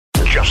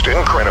just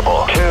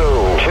incredible. Two.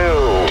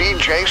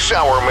 DJ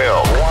Sour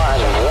Milk. One.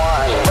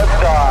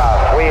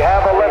 Liftoff. We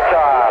have a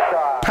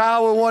liftoff.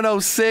 Power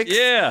 106.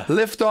 Yeah.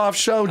 Liftoff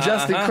show,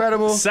 just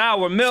incredible.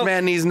 Sour Milk. This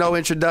man needs no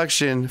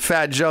introduction.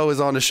 Fat Joe is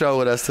on the show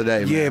with us today,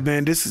 man. Yeah,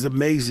 man, this is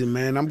amazing,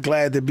 man. I'm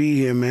glad to be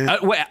here, man.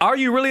 Wait, are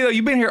you really though?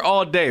 You've been here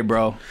all day,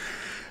 bro.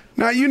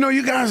 Now, you know,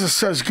 you guys are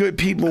such good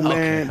people,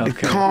 man. The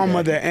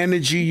karma, the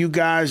energy, you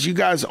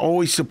guys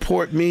always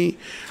support me.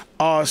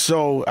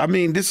 So, I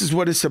mean, this is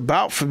what it's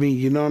about for me,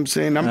 you know what I'm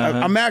saying?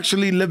 I'm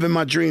actually living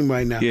my dream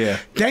right now. Yeah.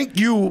 Thank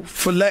you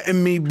for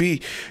letting me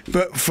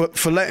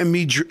for letting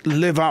me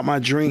live out my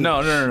dream.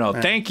 No.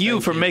 Thank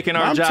you for making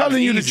our job I'm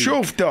telling you the easy.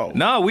 truth, though.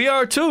 No, we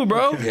are too,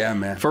 bro. Yeah,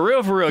 man. For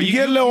real. You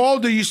get a little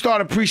older, you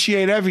start to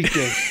appreciate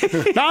everything.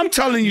 No, I'm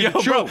telling you the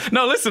truth.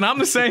 Bro, no, listen, I'm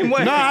the same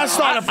way. No,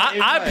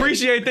 I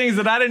appreciate things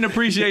that I didn't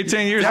appreciate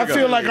 10 years ago. I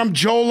feel like I'm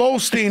Joel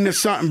Osteen or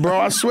something, bro.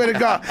 I swear to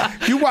God.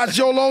 You watch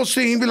Joel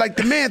Osteen, he be like,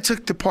 the man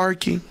took the parking.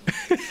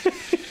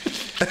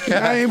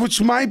 It's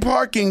my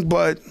parking,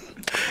 but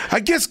I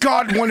guess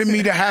God wanted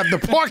me to have the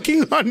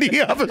parking on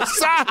the other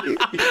side.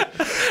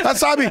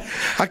 That's how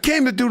I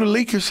came to do the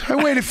leakers. I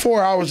waited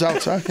 4 hours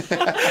outside.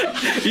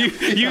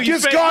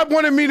 God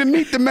wanted me to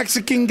meet the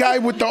Mexican guy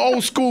with the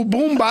old school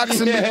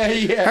boombox,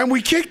 and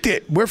we kicked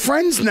it. We're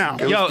friends now.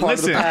 Yo,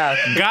 listen,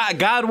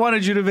 God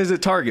wanted you to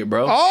visit Target,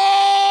 bro.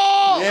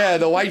 Oh! Yeah,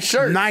 the white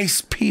shirt.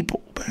 Nice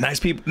people.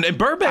 Nice people. In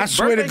Burbank. I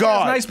swear Burbank to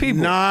God. Nice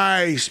people.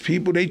 Nice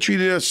people. They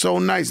treated us so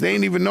nice. They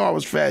didn't even know I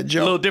was Fat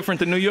Joe. A little different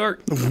than New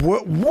York.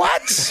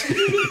 What?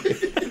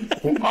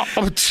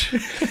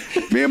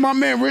 Me and my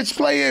man Rich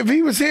Player, if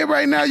he was here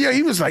right now,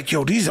 he was like,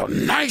 yo, these are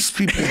nice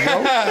people,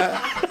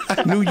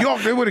 bro. New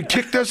York, they would have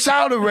kicked us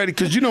out already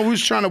because, we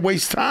was trying to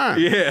waste time.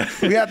 Yeah.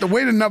 We had to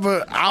wait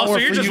another hour so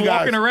you're for just you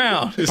guys. walking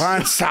around.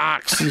 Buying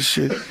socks and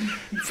shit.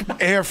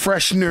 Air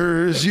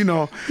fresheners,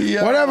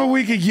 whatever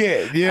we could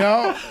get,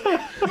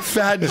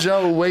 Fat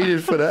Joe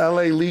waited for the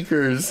LA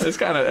leakers. That's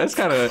kind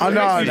of. I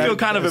know. Makes me feel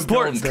kind of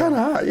important. It's kind of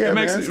hot. Yeah,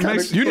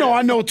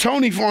 I know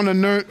Tony on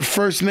a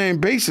first name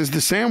basis,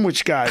 the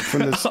sandwich guy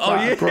from the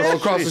spot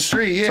across the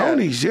street. Yeah,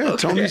 Tony's. Yeah,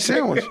 okay. Tony's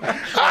sandwich.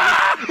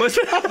 What's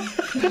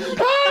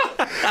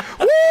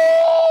Woo!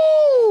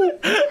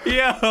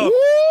 Yo,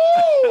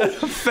 Woo!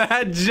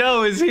 Fat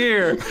Joe is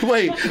here.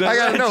 Wait, I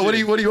gotta know. What do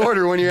you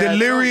order when you're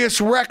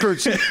Delirious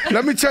Records?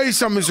 Let me tell you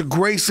something. It's a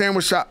great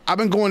sandwich shop. I've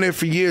been going there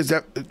for years.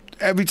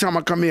 Every time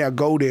I come here, I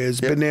go there.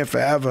 It's been there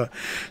forever.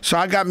 So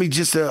I got me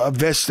just a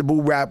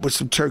vegetable wrap with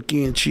some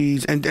turkey and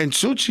cheese. And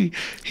Suchi,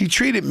 he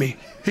treated me.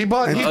 He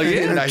bought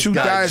nice 2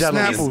 Diet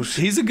Snapples.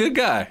 He's a good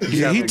guy.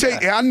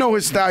 I know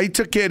his style. He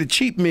took care of the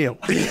cheap meal.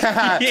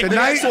 Tonight, the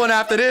next one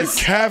after this.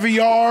 The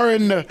caviar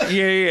and the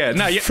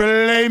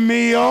filet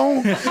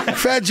mignon.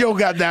 Fat Joe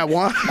got that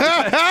one.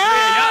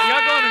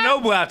 Y'all going to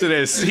Noble after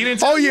this. He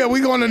didn't.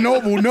 We going to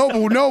Noble.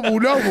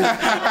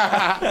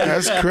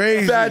 That's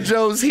crazy. Fat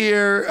Joe's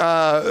here.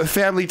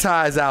 Family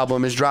Ties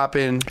album is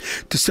dropping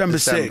December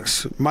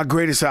 6th. My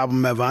greatest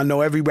album ever. I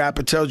know every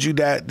rapper tells you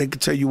that. They can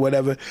tell you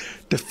whatever.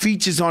 The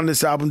features on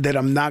this album that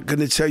I'm not going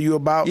to tell you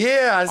about.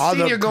 Yeah, I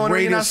see you're going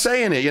there. You're not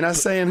saying it. You're not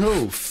saying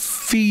who.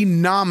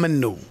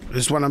 Phenomenal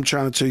is what I'm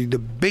trying to tell you. The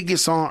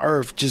biggest on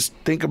earth. Just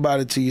think about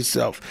it to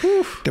yourself.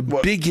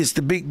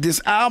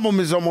 This album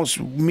is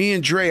almost me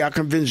and Dre. I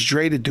convinced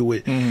Dre to do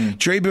it.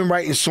 Dre been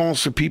writing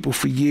songs for people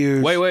for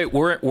years. Wait,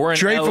 we're in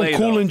Dre LA, from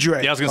Cool though. and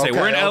Dre. Yeah, I was gonna say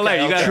we're in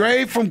LA.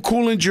 Dre from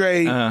Cool and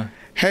Dre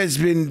has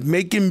been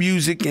making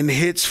music and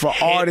hits for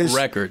artists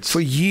records for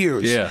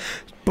years. Yeah,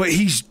 but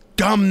he's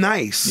dumb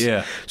nice.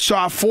 Yeah. So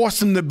I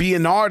forced him to be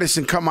an artist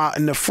and come out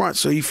in the front.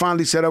 So he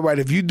finally said, all right,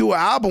 if you do an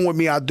album with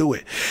me, I'll do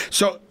it.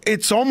 So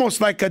it's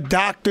almost like a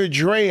Dr.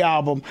 Dre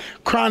album,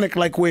 Chronic,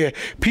 like where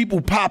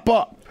people pop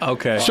up.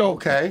 Okay. So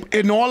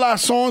in all our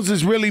songs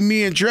is really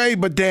me and Dre,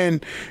 but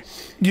then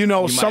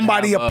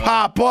somebody will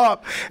pop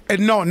up,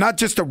 and no, not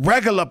just a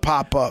regular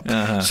pop up.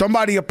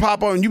 Somebody will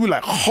pop up, and you be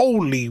like,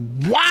 "Holy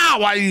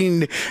wow!"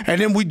 And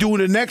then we do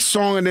the next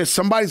song, and then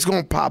somebody's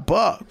gonna pop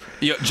up.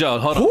 Yo, Joe,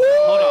 hold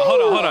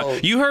on.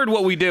 You heard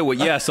what we did with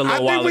Yes a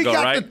little while ago,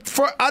 right?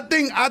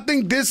 I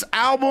think this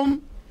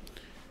album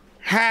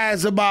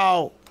has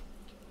about.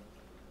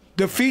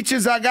 The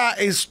features I got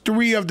is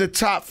 3 of the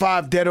top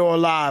 5 dead or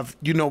alive,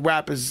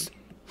 rappers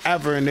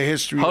ever in the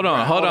history. Hold on.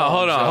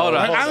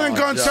 I ain't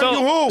gonna tell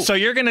you who. So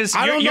you're gonna.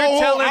 I don't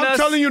know who. I'm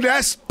telling you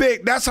that's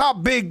big. That's how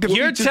big the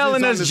features is. You're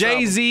telling us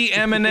Jay-Z,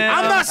 Eminem.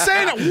 I'm not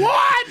saying it.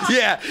 What?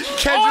 Yeah,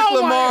 Kendrick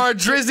Lamar,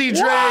 Drizzy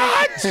Dre.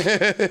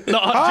 What? No,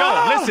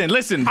 Joe,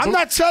 listen. I'm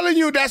not telling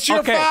you that's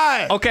your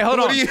 5. Okay, hold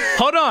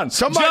on.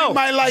 Somebody Joe,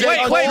 might like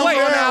wait.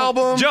 on the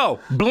album. Joe,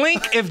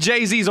 blink if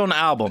Jay-Z's on the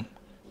album.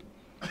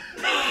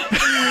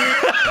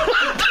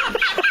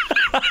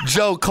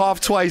 Joe,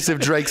 cough twice if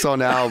Drake's on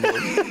the album.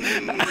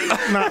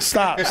 Nah,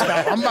 stop.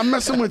 I'm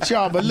messing with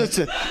y'all, but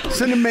listen,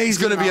 it's an amazing. It's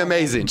gonna be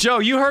amazing. Joe,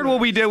 you heard what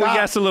we did with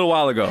Yes a little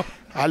while ago.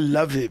 I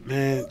love it,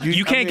 man.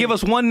 You can't give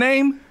us one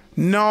name?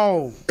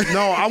 No.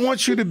 I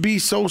want you to be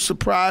so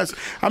surprised.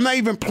 I'm not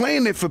even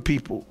playing it for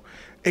people.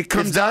 It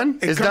comes done.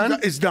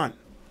 It's done.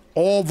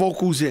 All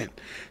vocals in.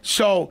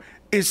 So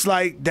it's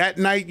like that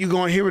night you're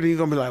gonna hear it and you're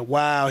gonna be like,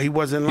 wow, he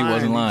wasn't lying. He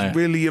wasn't lying. It's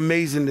really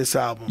amazing, this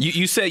album.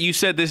 You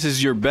said this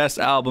is your best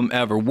album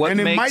ever. What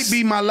and it makes... might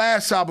be my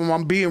last album.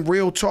 I'm being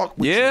real talk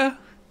with you. Yeah?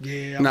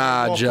 Yeah,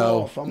 Nah,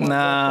 Joe.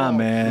 Nah,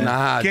 man.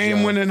 Nah,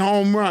 Game-winning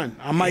home run.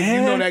 I might,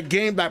 you know that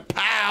game, like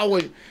pow.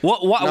 And,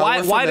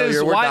 Why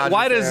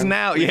does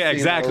now? Yeah,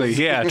 exactly.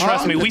 Yeah,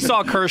 trust me. We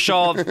saw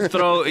Kershaw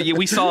throw. Yeah,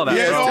 we saw that.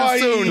 Yeah, bro. it's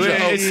too soon,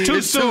 Joe. It's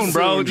too soon,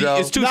 bro. Joe.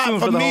 It's too soon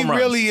for the home me, runs.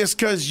 really, it's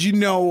because, you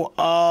know,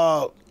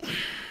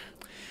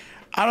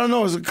 I don't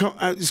know.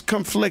 It's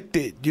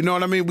conflicted. You know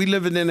what I mean? We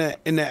living in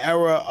an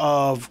era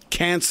of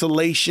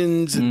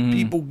cancellations and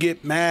people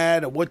get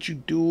mad at what you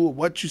do or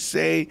what you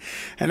say.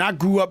 And I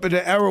grew up in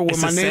an era where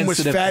my name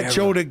was Fat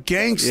Joe the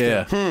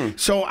Gangster. Yeah.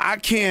 So I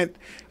can't.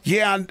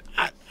 Yeah,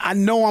 I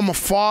know I'm a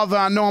father.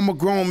 I know I'm a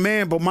grown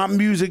man, but my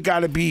music got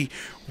to be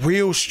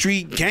real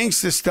street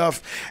gangster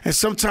stuff. And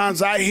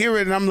sometimes I hear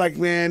it and I'm like,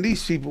 man,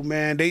 these people,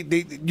 man,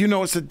 they you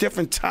know, it's a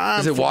different time.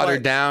 Is it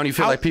watered down? You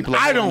feel like people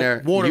are I don't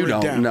there? water You it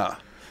don't. down. No.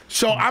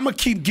 So I'm going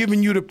to keep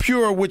giving you the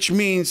pure, which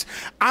means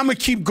I'm going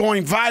to keep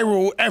going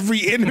viral every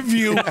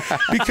interview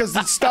because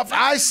the stuff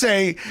I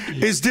say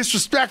is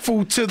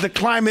disrespectful to the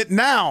climate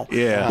now.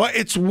 Yeah. But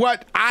it's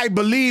what I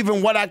believe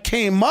and what I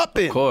came up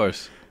in. Of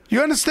course.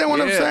 You understand what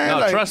I'm saying? No,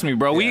 Like, trust me,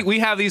 bro. We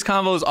have these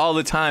convos all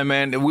the time,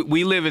 man.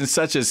 We live in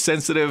such a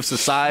sensitive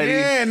society.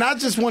 yeah, and I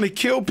just want to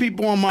kill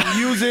people on my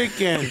music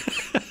and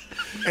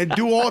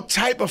do all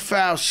type of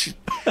foul shit.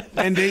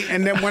 And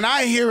then when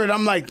I hear it,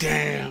 I'm like,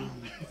 damn.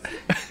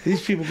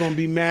 These people gonna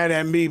be mad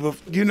at me, but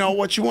you know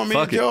what you want me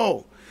Fuck to it.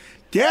 do?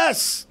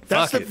 Yes,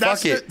 Fuck it.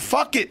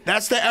 fuck it.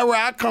 That's the era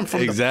I come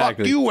from.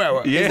 Exactly. The fuck you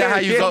era. Yeah. Is that how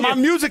you go? My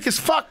music is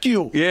fuck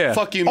you. Yeah.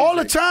 Fuck you. All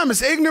the music. time.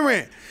 It's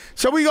ignorant.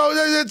 So we go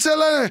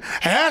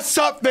ass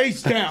up,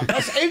 face down.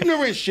 That's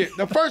ignorant shit.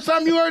 The first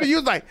time you heard it, you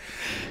was like,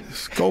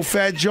 "Go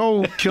Fat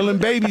Joe killing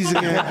babies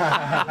again." You know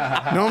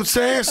what I'm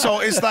saying? So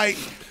it's like,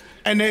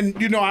 and then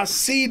you know I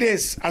see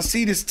this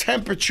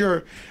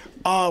temperature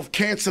of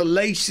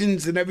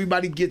cancellations and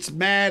everybody gets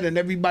mad and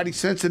everybody's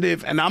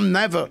sensitive and I'm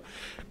never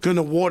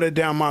gonna water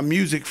down my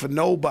music for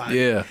nobody.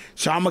 Yeah.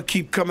 So I'm gonna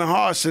keep coming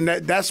harsh and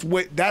that's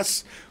where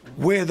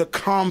the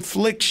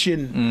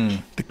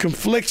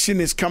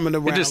confliction is coming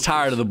around. You're just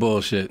tired of the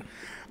bullshit.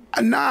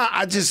 Nah,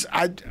 I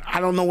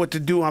don't know what to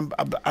do.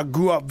 I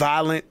grew up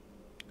violent.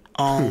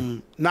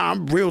 Nah,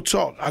 I'm real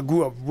talk. I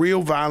grew up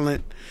real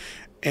violent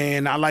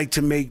and I like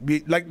to make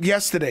like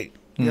yesterday.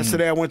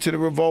 Yesterday I went to the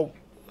Revolt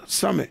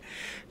Summit.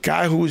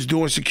 Guy who was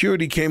doing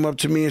security came up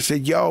to me and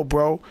said, yo,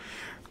 bro,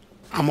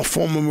 I'm a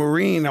former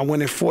Marine. I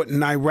went and fought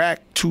in Iraq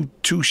two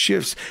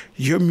shifts.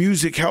 Your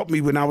music helped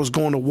me when I was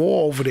going to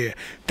war over there.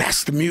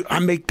 That's the I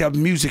make the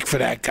music for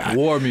that guy.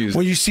 War music.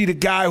 When you see the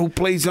guy who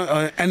plays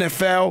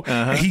NFL,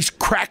 and he's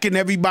cracking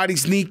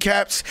everybody's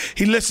kneecaps,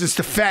 he listens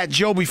to Fat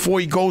Joe before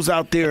he goes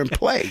out there and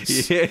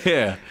plays.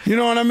 Yeah. You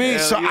know what I mean?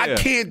 Hell So yeah. I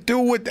can't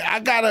do it. I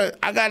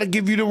gotta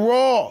give you the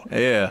raw.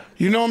 Yeah.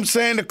 You know what I'm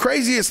saying? The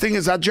craziest thing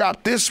is I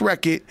dropped this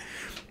record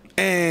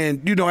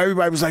and, you know,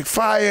 everybody was like,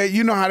 fire.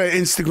 You know how the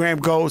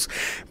Instagram goes.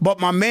 But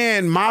my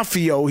man,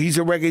 Mafio, he's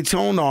a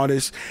reggaeton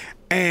artist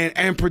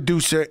and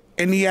producer,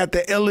 and he had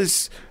the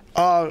illest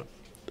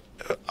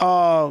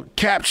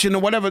caption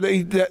or whatever, the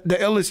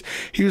illest.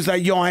 He was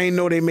like, yo, I ain't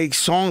know they make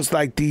songs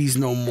like these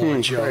no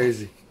more, Joe.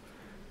 Crazy.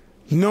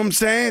 You know what I'm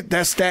saying?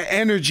 That's that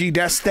energy.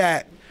 That's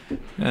that.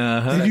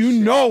 Uh-huh. You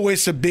know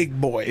it's a big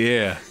boy.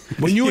 Yeah.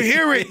 When you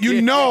hear it,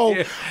 you know,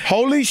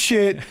 holy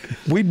shit,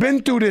 we've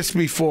been through this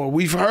before.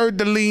 We've heard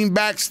the lean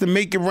backs, the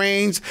make it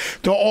rains,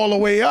 the all the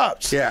way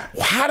ups. Yeah.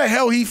 How the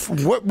hell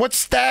what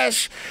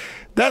stash?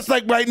 That's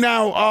like right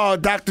now,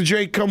 Dr.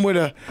 Dre come with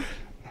a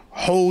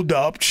hold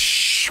up,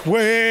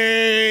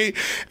 way,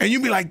 and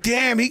you be like,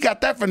 damn, he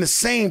got that from the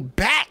same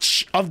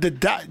batch of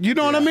the, you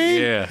know what I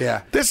mean? Yeah.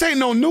 Yeah. This ain't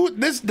no new,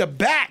 this is the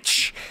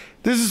batch.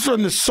 This is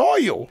from the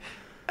soil.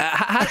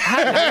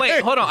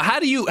 Wait, hold on. How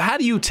do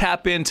you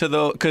tap into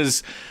the?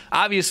 Because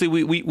obviously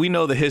we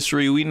know the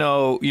history. We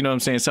know, you know what I'm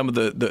saying, some of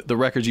the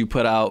records you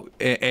put out,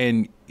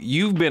 and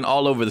you've been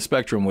all over the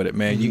spectrum with it,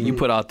 man. You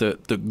put out the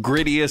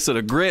grittiest of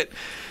the grit,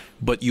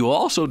 but you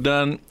also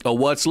done a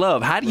What's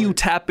Love. How do you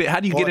tap it? How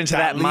do you get into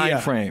that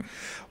mind frame?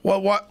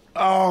 Well,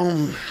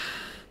 I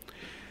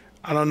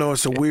don't know.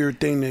 It's a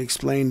weird thing to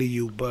explain to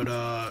you, but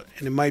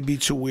and it might be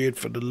too weird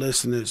for the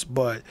listeners,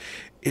 but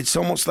it's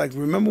almost like,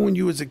 remember when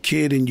you was a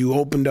kid and you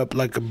opened up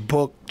like a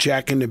book,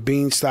 Jack and the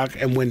Beanstalk,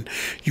 and when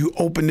you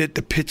opened it,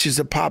 the pictures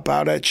would pop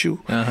out at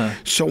you? Uh-huh.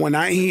 So when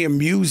I hear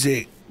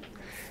music,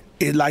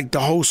 it like the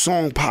whole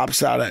song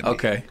pops out at me.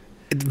 Okay.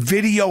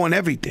 Video and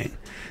everything.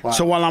 Wow.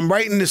 So while I'm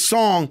writing the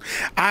song,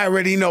 I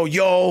already know,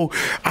 yo,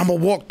 I'm going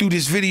to walk through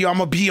this video. I'm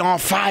going to be on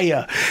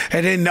fire.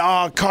 And then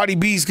Cardi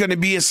B's going to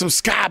be in some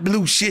sky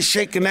blue shit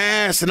shaking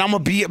ass. And I'm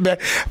going to be,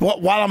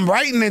 while I'm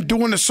writing and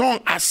doing the song,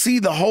 I see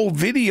the whole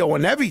video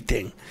and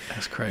everything.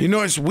 That's crazy. You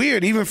know, it's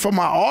weird, even for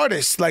my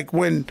artists. Like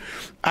when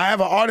I have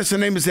an artist, her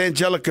name is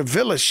Angelica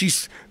Villa.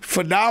 She's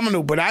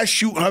phenomenal, but I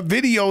shoot her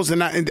videos,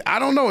 and I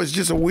don't know. It's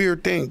just a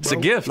weird thing. It's a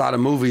gift. A lot of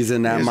movies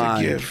in that It's a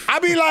mind. gift. I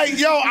be like,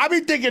 yo, I be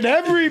thinking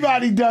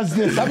everybody does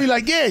this. I be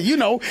like, yeah, you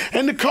know,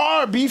 and the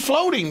car be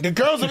floating. The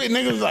girls,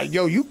 niggas like,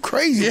 yo, you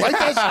crazy. Write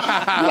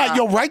that you're like,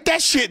 yo, write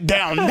that shit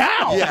down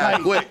now. Yeah,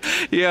 Like, wait.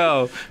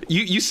 Yo,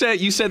 you said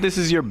this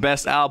is your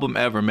best album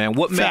ever, man.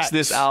 What makes Facts.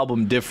 this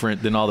album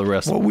different than all the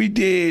rest of what them? we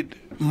did,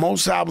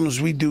 most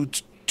albums we do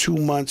 2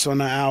 months on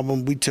the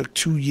album. We took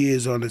 2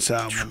 years on this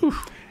album.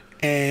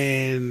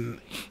 And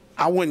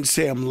I wouldn't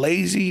say I'm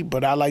lazy,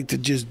 but I like to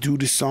just do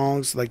the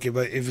songs. Like if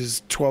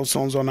it's 12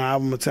 songs on the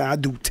album, I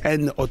do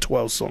 10 or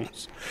 12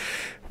 songs.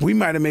 We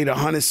might have made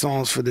 100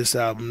 songs for this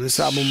album. This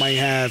album might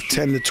have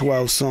 10 to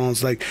 12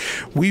 songs. Like,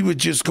 we were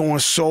just going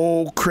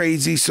so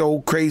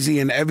crazy,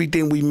 and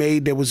everything we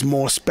made that was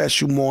more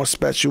special.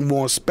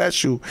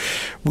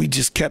 We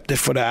just kept it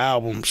for the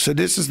album. So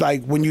this is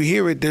like, when you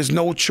hear it, there's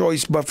no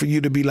choice but for you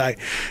to be like,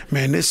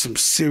 man, there's some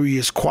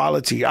serious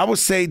quality. I would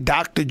say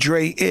Dr.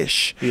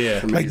 Dre-ish.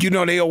 Yeah. Like, you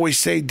know, they always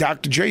say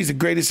Dr. Dre's the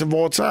greatest of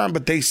all time,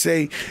 but they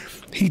say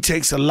he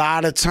takes a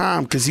lot of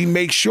time because he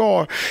makes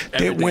sure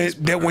that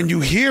when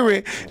you hear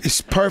it, it's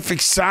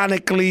perfect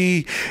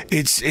sonically.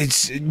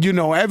 It's you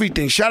know,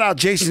 everything. Shout out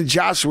Jason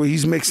Joshua.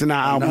 He's mixing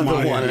our album Another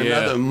out one, here.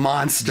 another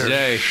monster.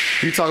 Jay.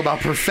 You talk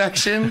about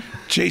perfection.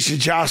 Jason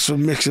Joshua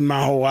mixing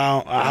my whole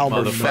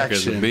album.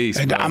 Motherfucker's a beast,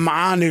 And bro. I'm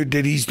honored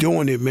that he's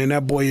doing it, man.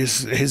 That boy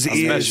is his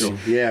ears. special.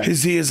 Yeah.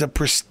 His ears are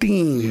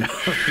pristine.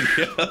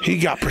 He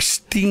got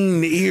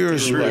pristine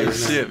ears right Real now.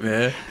 shit,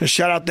 man. And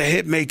shout out to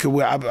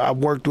Hitmaker. I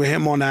worked with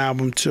him on the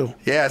album too.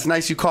 Yeah, it's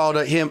nice you called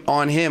him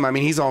on him. I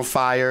mean, he's on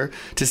fire.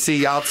 To see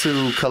y'all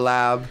two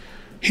collab.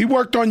 He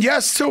worked on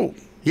Yes too.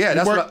 Yeah,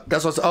 He worked-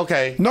 that's what's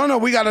okay. No,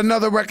 we got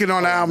another record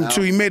on the album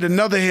too. He made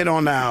another hit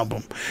on the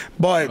album,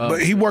 but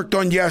he worked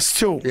on Yes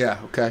too. Yeah,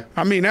 okay.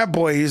 I mean, that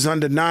boy is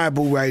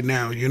undeniable right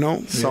now. You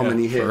know. So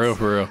many hits.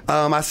 For real.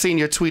 I seen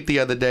your tweet the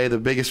other day. The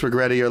biggest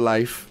regret of your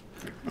life.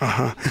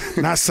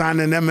 Not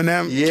signing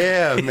Eminem.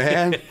 Yeah,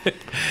 man.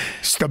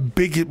 It's the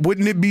biggest.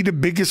 Wouldn't it be the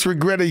biggest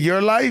regret of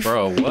your life?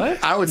 Bro,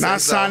 what? I would say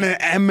Not so. signing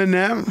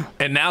Eminem.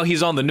 And now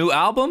he's on the new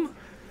album?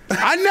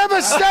 I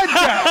never said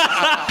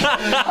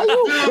that. Are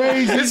you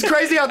crazy? It's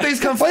crazy how things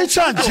come Why full you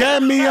trying to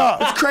jam me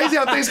up? It's crazy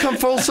how things come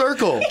full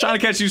circle. Trying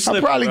to catch you I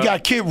slipping, probably bro.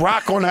 got Kid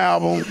Rock on the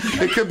album.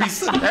 It could be.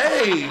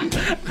 Hey.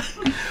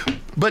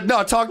 But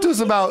no, talk to us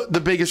about the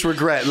biggest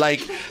regret.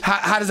 Like,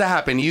 how does that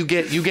happen? You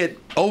get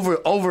over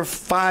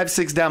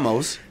 5-6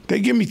 demos. They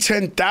give me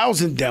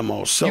 10,000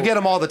 demos. So You get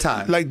them all the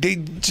time. Like, they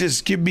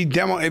just give me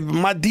demo. In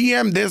my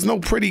DM, there's no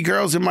pretty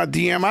girls in my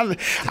DM.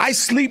 I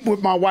sleep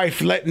with my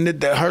wife, letting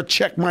her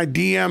check my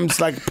DMs,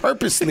 like,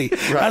 purposely.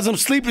 As I'm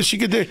sleeping, she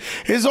could do.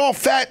 It's all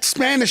fat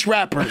Spanish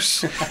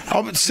rappers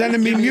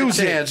sending me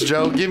music. Chance,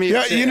 Joe. Give me a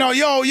chance. You know,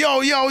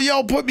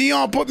 yo, put me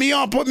on.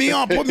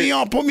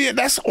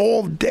 That's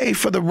all day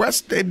for the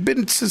rest. It's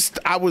been since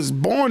I was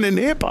born in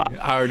hip hop.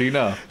 I already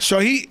know. So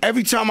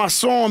every time I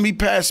saw him, he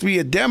passed me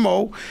a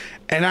demo,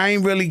 and I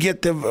ain't really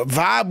get the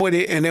vibe with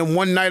it. And then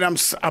one night I'm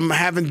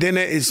having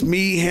dinner. It's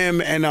me, him,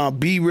 and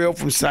B Real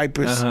from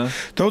Cypress.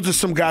 Those are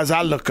some guys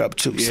I look up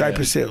to.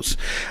 Cypress Hills.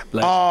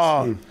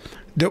 The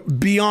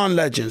Beyond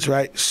Legends,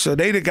 right? So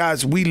they the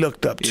guys we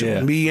looked up to.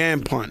 Yeah. Me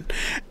and Pun.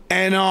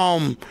 And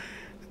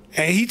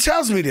he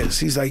tells me this.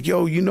 He's like,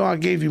 yo, you know I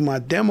gave you my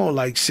demo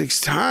like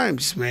 6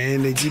 times,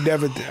 man, and you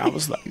never did. I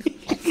was like,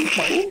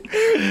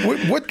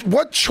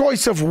 what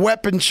choice of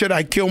weapon should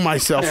I kill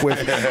myself with?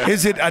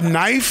 Is it a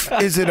knife?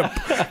 Is it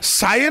a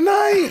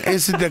cyanide?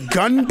 Is it a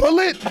gun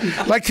bullet?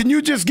 Like, can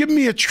you just give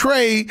me a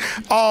tray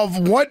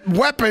of what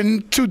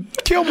weapon to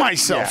kill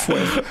myself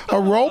with?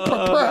 A rope,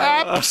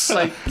 perhaps?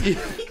 Like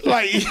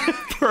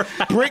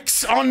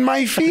bricks on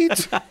my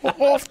feet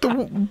off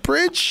the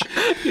bridge?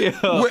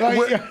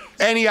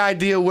 Any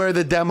idea where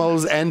the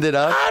demos ended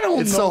up? I don't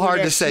know. It's so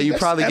hard to say. You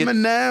probably get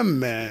Eminem,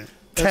 man.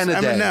 10 a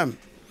That's day. Eminem.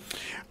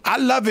 I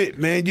love it,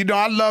 man. You know,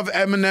 I love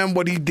Eminem,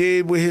 what he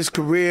did with his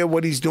career,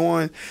 what he's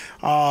doing.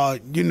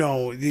 Eminem,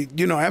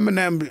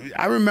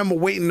 I remember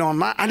waiting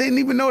online. I didn't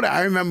even know that.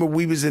 I remember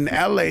we was in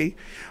L.A.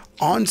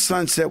 on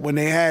Sunset when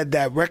they had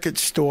that record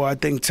store, I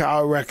think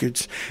Tower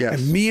Records. Yes.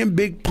 And me and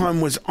Big Pun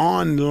was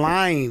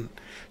online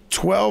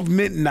 12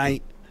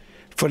 midnight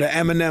for the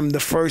Eminem, the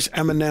first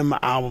Eminem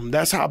album.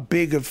 That's how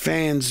big of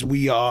fans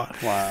we are.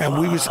 Wow. And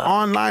we was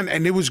online,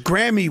 and it was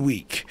Grammy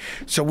week.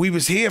 So we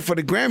was here for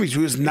the Grammys.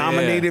 We was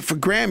nominated for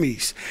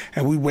Grammys.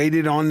 And we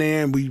waited on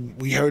there, and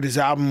we heard his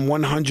album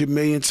 100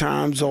 million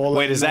times.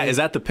 Wait, is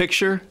that the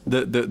picture?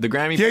 The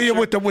Grammy Yeah, picture? yeah,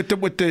 with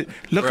the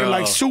looking Bro.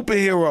 like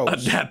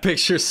superheroes. That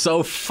picture's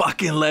so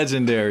fucking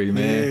legendary,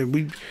 man.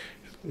 Yeah,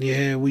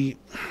 Yeah,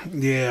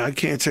 I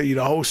can't tell you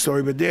the whole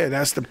story, but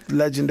that's the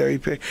legendary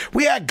pic.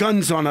 We had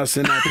guns on us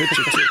in that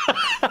picture too.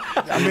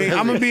 I mean,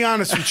 I'm gonna be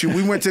honest with you.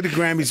 We went to the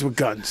Grammys with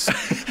guns.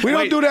 We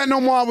don't do that no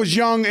more. I was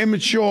young,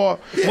 immature.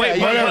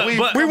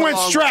 We went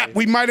strapped.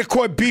 We might have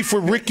caught beef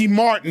with Ricky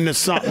Martin or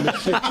something.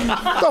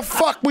 The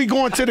fuck we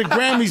going to the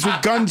Grammys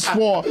with guns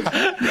for?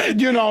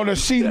 You know, to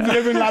see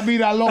Living La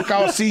Vida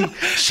Loca or see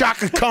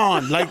Shaka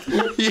Khan. Like,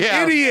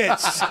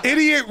 idiots.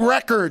 Idiot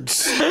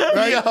records.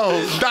 Right?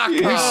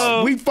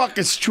 Yo, we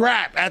fucking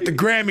strapped at the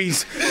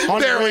Grammys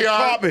on the red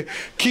carpet.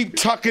 Keep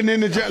tucking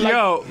in the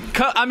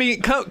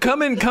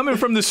coming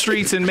from the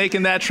streets and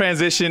making that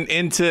transition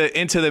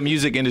into the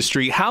music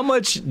industry, how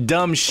much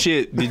dumb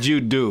shit did you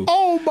do?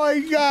 Oh my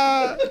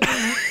God.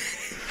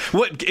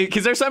 What?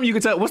 Is there something you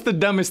can tell? What's the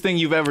dumbest thing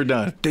you've ever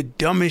done? The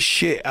dumbest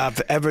shit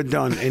I've ever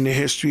done in the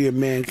history of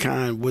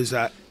mankind was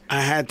I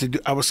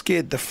was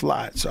scared to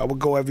fly, so I would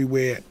go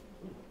everywhere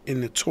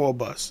in the tour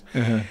bus.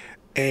 Uh-huh.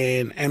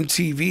 And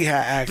MTV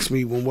had asked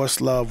me when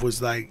What's Love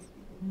was like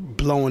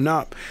blowing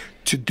up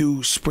to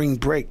do spring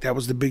break. That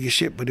was the biggest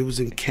shit, but it was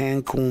in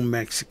Cancun,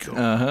 Mexico.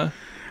 Uh-huh.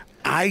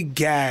 I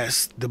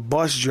gassed the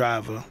bus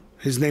driver.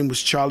 His name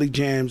was Charlie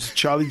Jams.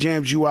 Charlie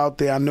Jams, you out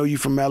there. I know you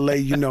from LA,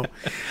 you know.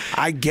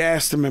 I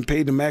gassed him and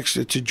paid him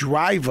extra to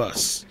drive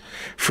us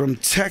from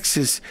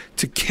Texas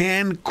to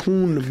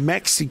Cancun,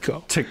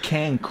 Mexico. To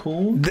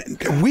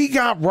Cancun? We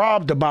got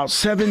robbed about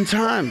 7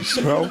 times,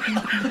 bro.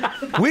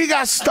 We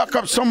got stuck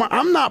up somewhere.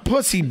 I'm not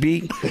pussy,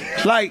 B.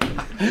 Like,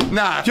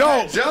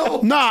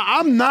 Joe. Nah,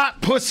 I'm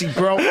not pussy,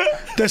 bro.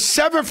 The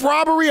 7th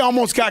robbery, I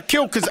almost got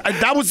killed because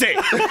that was it.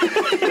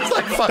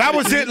 That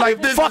was it.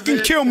 Like,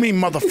 fucking kill me,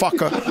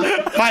 motherfucker.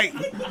 Like,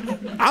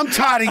 I'm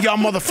tired of y'all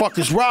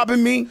motherfuckers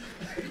robbing me.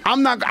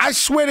 I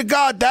swear to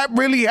God, that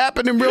really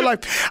happened in real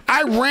life.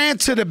 I ran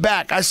to the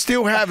back. I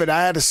still have it.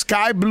 I had a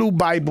sky blue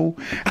Bible.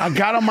 I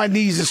got on my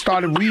knees and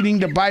started reading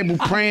the Bible,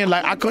 praying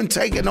like I couldn't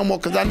take it no more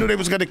because I knew they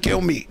was going to kill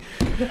me.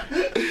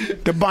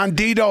 The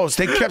bandidos,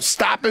 they kept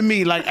stopping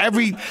me. Like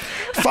every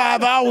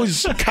 5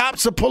 hours,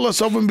 cops would pull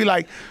us over and be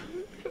like,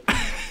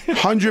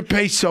 100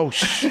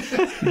 pesos,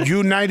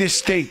 United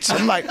States.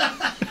 I'm like,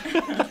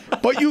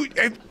 but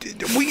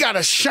we got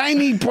a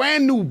shiny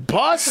brand new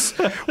bus.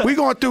 We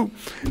going through,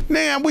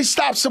 man, we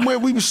stopped somewhere.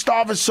 We were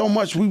starving so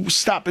much. We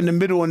stopped in the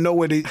middle of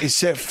nowhere. It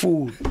said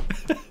food.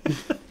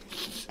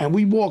 And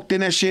we walked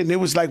in that shit and it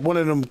was like one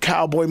of them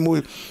cowboy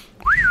movies.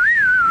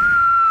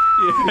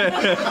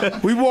 Yeah.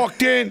 We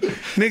walked in,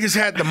 niggas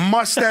had the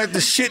mustache,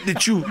 the shit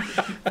that you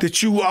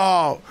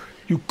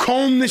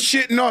comb the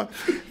shit and all.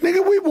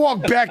 Nigga, we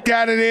walked back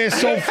out of there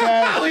so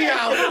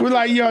fast. We're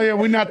like, yo,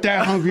 we're not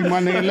that hungry,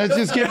 my nigga. Let's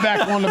just get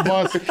back on the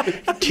bus.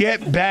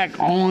 Get back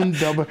on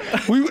the bus.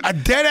 A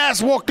dead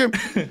ass walked in.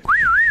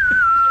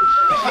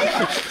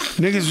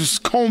 Niggas was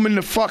combing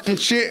the fucking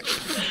shit.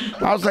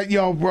 I was like,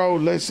 yo, bro,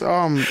 let's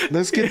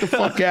get the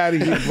fuck out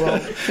of here, bro.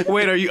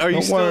 Wait,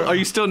 are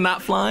you still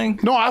not flying?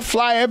 No, I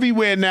fly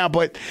everywhere now,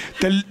 but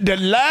the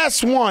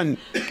last one,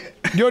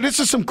 yo, this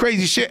is some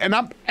crazy shit. And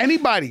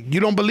anybody, you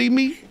don't believe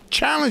me?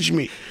 Challenge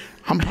me.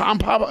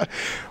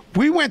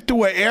 We went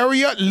through an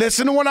area.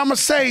 Listen to what I'm gonna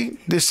say.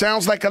 This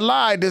sounds like a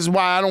lie. This is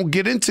why I don't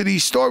get into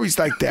these stories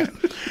like that.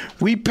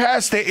 We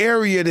passed the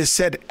area that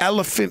said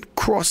Elephant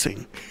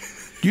Crossing.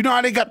 You know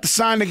how they got the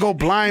sign to go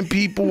blind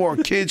people or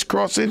kids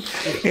crossing?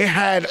 It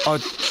had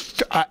a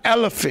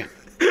elephant.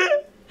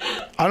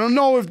 I don't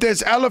know if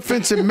there's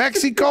elephants in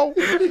Mexico,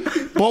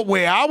 but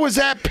where I was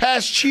at,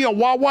 past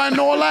Chihuahua and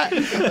all that,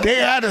 they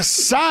had a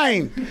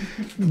sign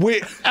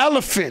with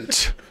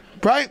elephant,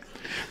 right?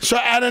 So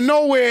out of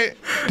nowhere,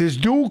 this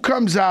dude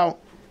comes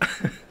out.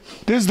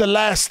 This is the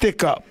last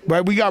stick up,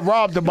 right? We got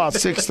robbed about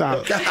 6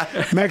 times.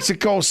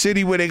 Mexico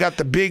City, where they got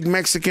the big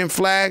Mexican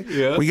flag.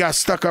 Yeah. We got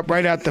stuck up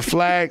right at the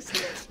flag,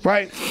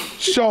 right?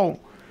 So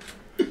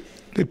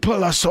they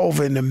pull us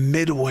over in the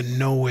middle of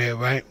nowhere,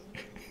 right?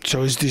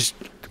 So it's this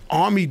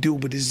army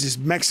dude, but it's this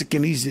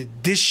Mexican. He's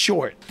this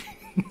short.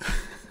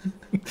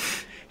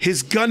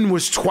 His gun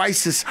was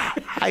twice his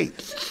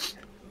height.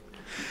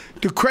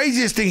 The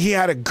craziest thing, he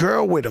had a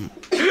girl with him.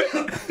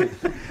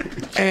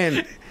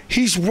 And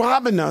he's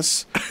robbing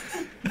us,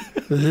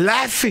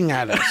 laughing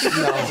at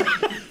us.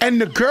 And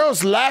the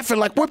girl's laughing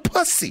like we're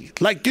pussy.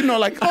 Like, you know,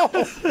 like, oh,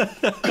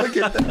 look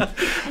at that.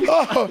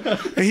 Oh.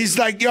 And he's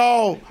like,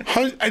 yo,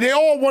 and they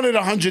all wanted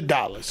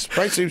 $100,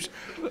 right? So he was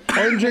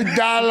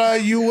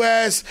 $100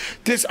 US.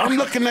 I'm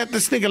looking at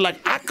this nigga like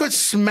I could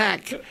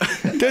smack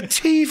the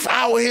teeth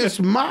out of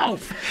his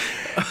mouth.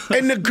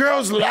 And the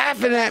girl's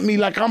laughing at me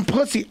like I'm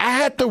pussy. I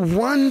had to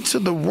run to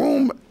the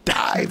room,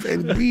 dive,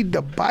 and read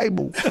the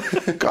Bible.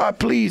 God,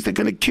 please, they're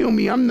gonna kill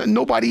me.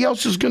 Nobody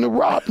else is gonna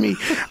rob me.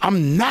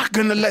 I'm not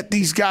gonna let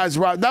these guys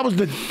rob. That was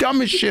the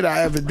dumbest shit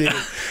I ever did.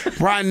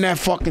 Riding that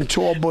fucking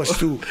tour bus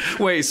too.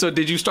 Wait, so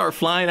did you start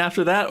flying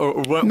after that,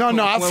 or what? No,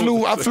 I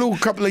flew a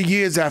couple of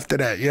years after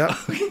that. Yeah.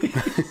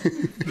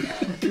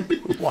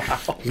 Wow.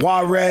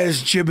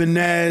 Juarez,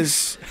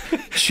 Jimenez,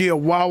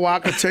 Chihuahua. I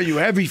could tell you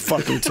every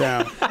fucking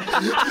town.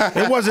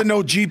 It wasn't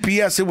no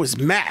GPS. It was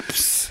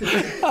maps.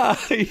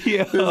 This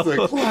is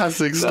a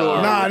classic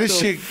story. Nah, this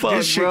shit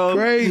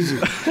crazy.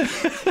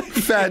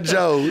 Fat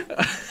Joe,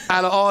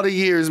 out of all the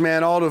years,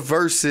 man, all the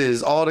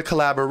verses, all the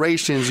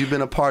collaborations, you've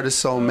been a part of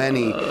so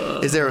many.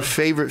 Is there a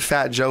favorite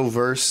Fat Joe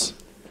verse?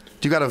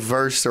 Do you got a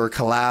verse or a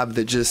collab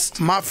that just...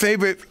 My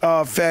favorite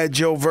Fat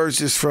Joe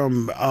verse is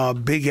from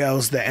Big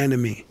L's The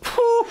Enemy.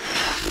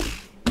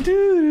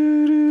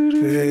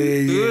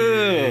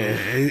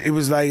 It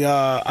was like,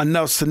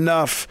 enough's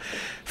enough.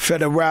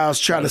 Federals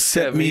try to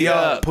set me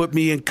up, put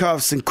me in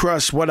cuffs and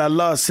crush what I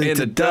lust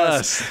into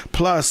dust.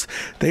 Plus,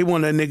 they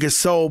want a nigga's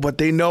soul, but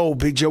they know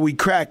Big Joey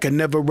crack and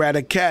never rat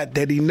a cat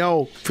that he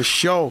know for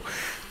sure.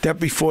 That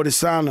before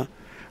dishonor.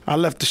 I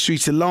left the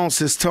streets alone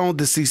since Tone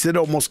deceased. It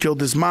almost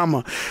killed his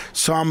mama.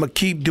 So I'ma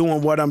keep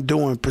doing what I'm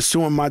doing,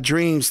 pursuing my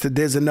dreams till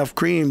there's enough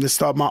cream to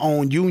start my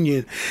own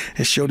union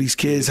and show these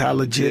kids how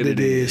legit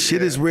it is.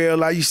 Shit is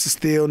real. I used to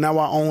steal. Now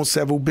I own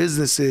several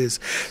businesses.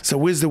 So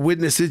where's the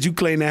witnesses you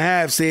claim to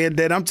have saying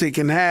that I'm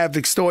taking half,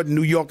 extorting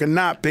New York and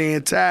not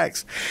paying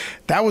tax?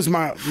 That was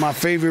my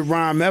favorite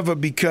rhyme ever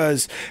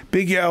because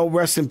Big L,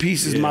 rest in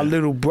peace, is my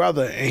little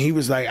brother. And he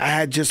was like, I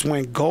had just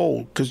went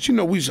gold. Because, you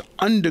know, we was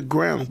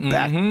underground,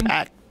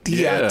 backpack.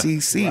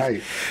 DITC.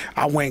 Right.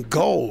 I went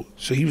gold.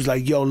 So he was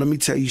like, yo, let me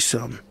tell you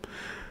something.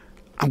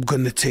 I'm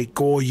going to take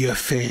all your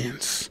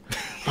fans.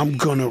 I'm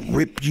going to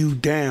rip you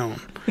down.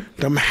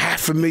 Them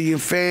 500,000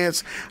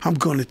 fans, I'm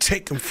going to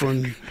take them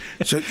from you.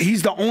 So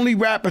he's the only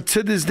rapper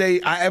to this day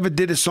I ever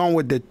did a song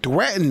with that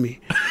threatened me.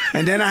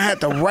 And then I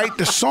had to write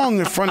the song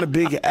in front of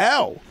Big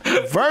L,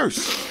 the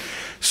verse.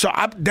 So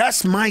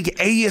that's my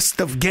A-est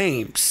of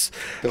games.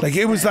 Like,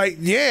 it was like,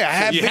 I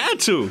had... You had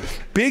to.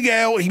 Big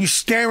L, he was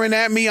staring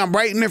at me. I'm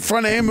writing in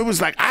front of him. It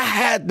was like, I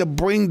had to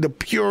bring the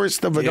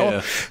purest of it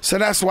all. So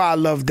that's why I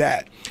love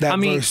that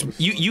verse.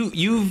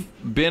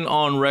 You've been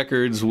on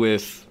records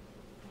with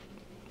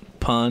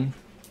Pun,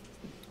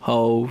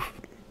 Hove,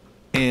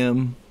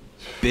 M,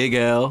 Big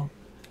L.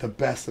 The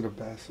best of the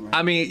best, man.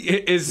 I mean,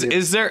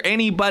 is there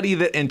anybody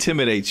that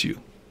intimidates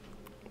you?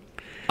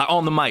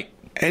 On the mic?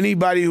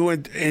 Anybody who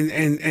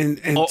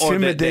intimidates or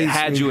that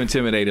had you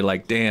intimidated,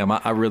 like, damn,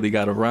 I really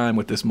got to rhyme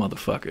with this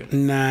motherfucker.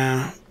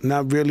 Nah,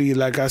 not really.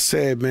 Like I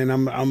said, man,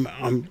 I'm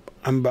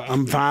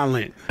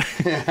violent.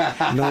 You know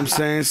what I'm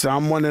saying? So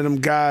I'm one of them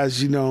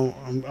guys. You know,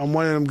 I'm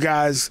one of them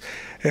guys.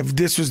 If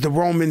this was the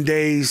Roman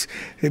days,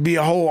 it'd be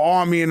a whole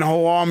army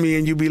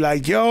and you'd be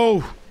like,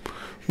 yo.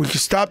 We can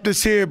stop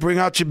this here. Bring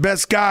out your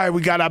best guy.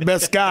 We got our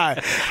best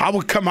guy. I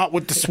would come out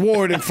with the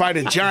sword and fight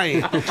a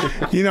giant.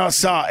 You know,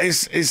 so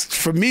it's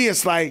for me.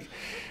 It's like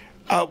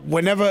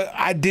whenever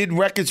I did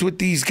records with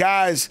these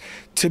guys,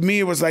 to me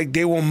it was like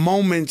they were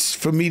moments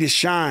for me to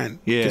shine.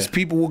 Because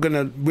people were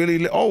gonna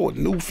really, a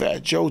new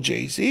Fat Joe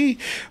Jay-Z,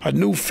 a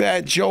new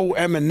Fat Joe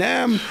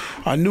Eminem,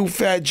 a new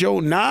Fat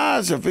Joe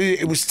Nas.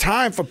 It was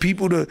time for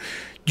people to.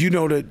 You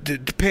know, to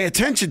pay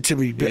attention to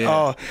me.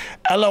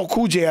 LL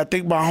Cool J, I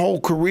think my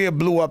whole career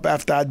blew up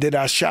after I did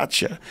I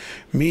Shot Ya.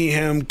 Me,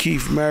 him,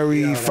 Keith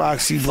Murray,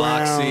 Foxy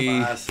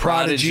Brown,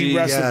 Prodigy,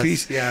 rest in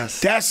peace.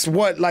 Yes. That's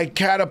what like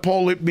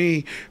catapulted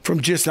me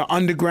from just an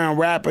underground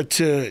rapper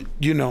to,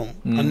 you know,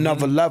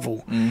 another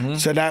level.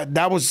 So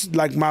that was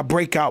like my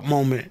breakout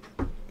moment,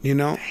 you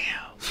know? Damn.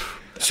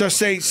 So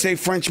say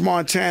French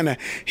Montana,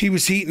 he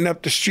was heating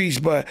up the streets,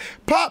 but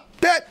pop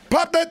that.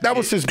 That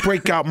was his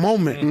breakout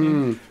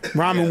moment.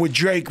 Rhyming with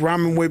Drake,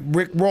 rhyming with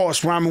Rick Ross,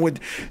 from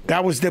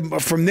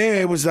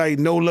there it was like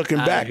no looking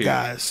back,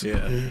 guys.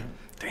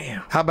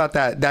 Damn. How about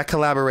that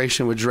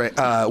collaboration with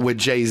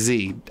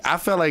Jay-Z? I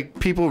felt like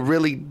do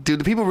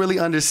people really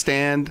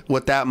understand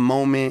what that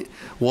moment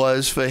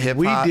was for hip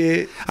hop? We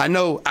did. I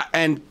know,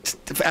 and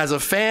as a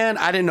fan,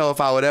 I didn't know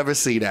if I would ever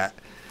see that.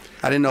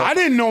 I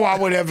didn't know I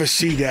would ever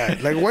see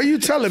that. Like, what are you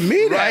telling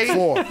me that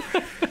for?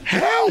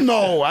 Hell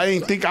no. I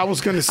didn't think I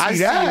was going to see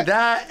that. I seen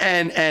that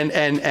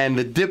and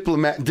the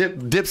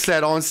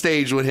Dipset on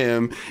stage with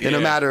him in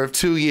a matter of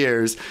 2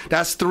 years.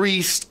 That's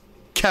 3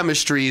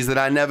 chemistries that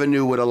I never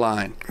knew would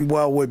align.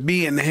 Well, with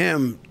me and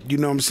him, you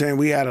know what I'm saying,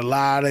 we had a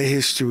lot of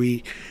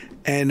history.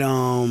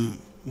 And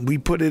we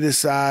put it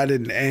aside.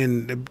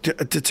 And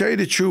to tell you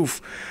the truth,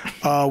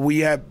 we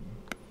had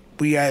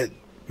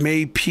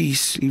made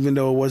peace, even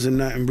though it wasn't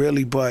nothing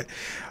really, but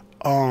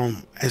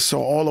and so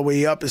All the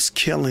Way Up is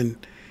killing,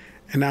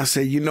 and I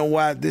said, you know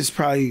what, this is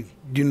probably,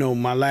 you know,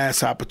 my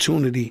last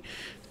opportunity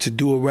to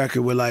do a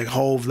record with like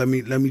Hove. Let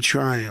me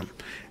try him.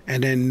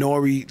 And then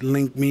Nori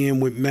linked me in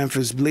with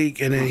Memphis Bleak,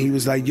 and then he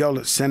was like, yo,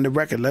 let's send the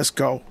record, let's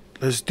go,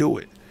 let's do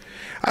it.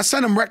 I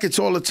send him records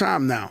all the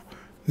time now.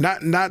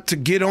 Not to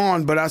get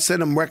on, but I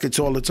send him records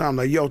all the time.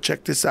 Like, yo,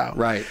 check this out.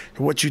 Right.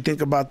 What you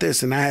think about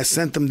this? And I had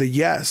sent him the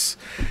Yes.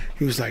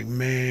 He was like,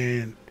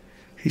 man.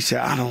 He said,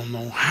 I don't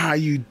know how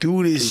you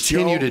do this,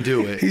 Continue to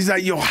do it. He's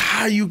like, yo,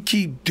 how you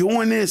keep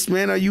doing this,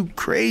 man? Are you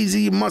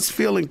crazy? It must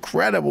feel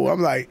incredible.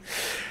 I'm like,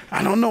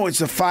 I don't know.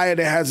 It's a fire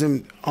that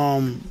hasn't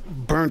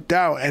burnt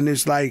out, and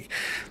it's like,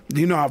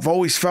 you know, I've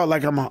always felt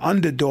like I'm an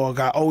underdog.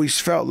 I always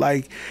felt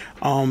like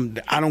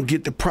I don't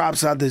get the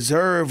props I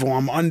deserve, or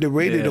I'm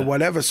underrated or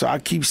whatever. So I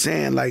keep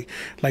saying like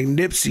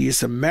Nipsey,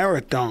 it's a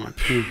marathon.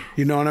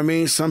 You know what I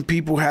mean? Some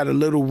people had a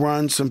little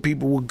run. Some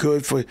people were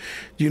good for,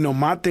 you know,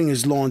 my thing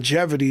is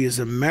longevity is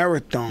a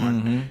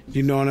marathon.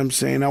 You know what I'm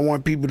saying? I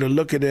want people to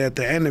look at it at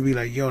the end and be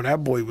like, yo,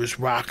 that boy was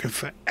rocking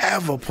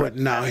forever,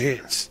 putting out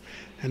hits.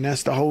 And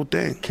that's the whole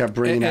thing. Kept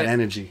bringing that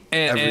energy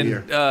every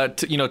year.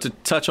 To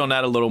touch on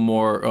that a little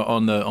more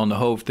on the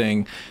Hove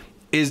thing,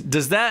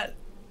 does that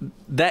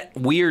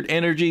weird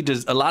energy,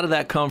 does a lot of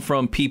that come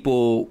from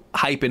people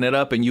hyping it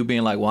up and you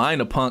being like, well, I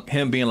ain't a punk,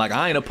 him being like,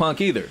 I ain't a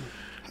punk either?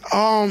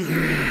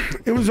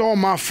 It was all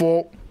my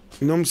fault.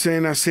 You know what I'm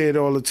saying? I say it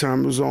all the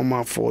time. It was all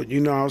my fault. You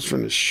know, I was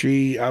from the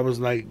street. I was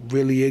like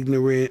really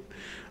ignorant.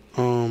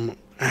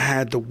 I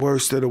had the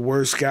worst of the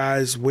worst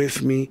guys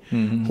with me,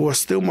 who are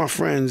still my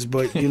friends,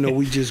 but, you know,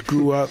 we just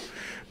grew up.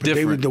 But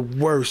they were the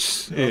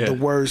worst of the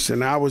worst,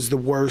 and I was the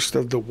worst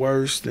of the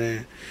worst.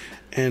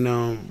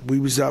 And we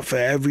was up for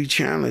every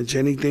challenge.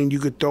 Anything you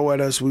could throw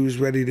at us, we was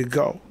ready to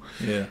go.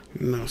 Yeah.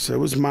 You know, so it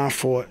was my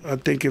fault. I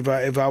think if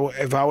I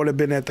would have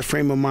been at the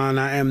frame of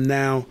mind I am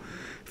now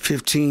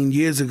 15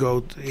 years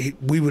ago,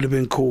 we would have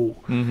been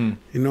cool. You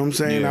know what I'm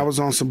saying? I was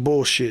on some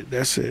bullshit.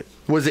 That's it.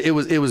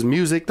 It was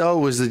music though?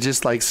 Was it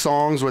just like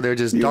songs where they're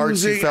just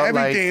darts? Music,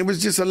 everything. It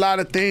was just a lot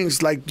of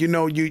things. Like, you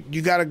know,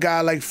 you got a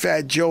guy like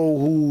Fat Joe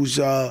who's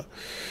I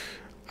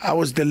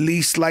was the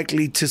least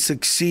likely to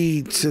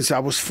succeed since I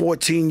was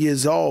 14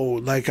 years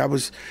old. Like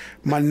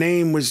my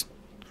name was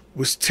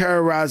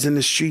terrorizing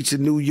the streets of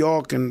New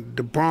York and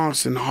the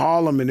Bronx and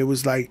Harlem, and it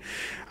was like,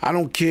 I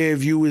don't care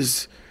if you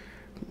was.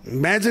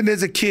 Imagine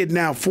there's a kid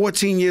now,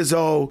 14 years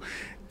old,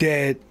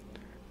 that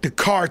the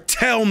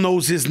cartel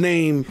knows his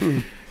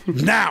name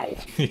now.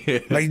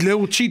 Like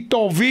Lil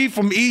Chito V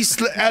from East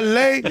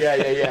LA.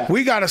 Yeah.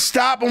 We gotta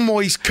stop him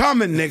or he's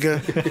coming,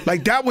 nigga.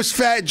 Like that was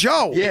Fat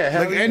Joe.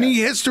 Any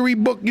history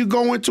book you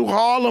go into,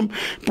 Harlem,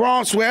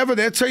 Bronx, wherever,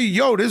 they'll tell you,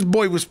 yo, this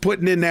boy was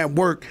putting in that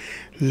work.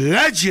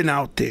 Legend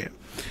out there.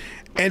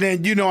 And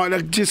then, you know, I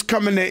just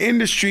come in the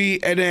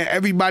industry and then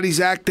everybody's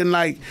acting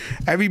like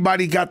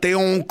everybody got their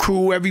own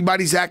crew.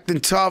 Everybody's acting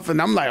tough. And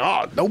I'm like,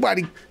 oh,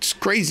 nobody's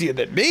crazier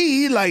than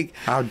me. Like,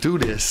 I'll do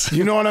this.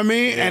 You know what I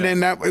mean? And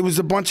then it was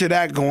a bunch of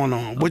that going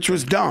on, which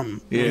was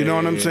dumb. You know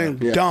what I'm saying?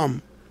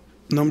 Dumb.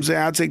 You know what I'm saying?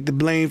 I take the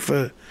blame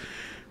for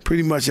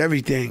pretty much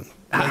everything.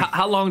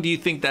 How long do you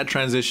think that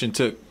transition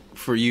took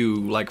for you,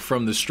 like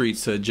from the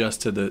streets to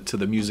adjust to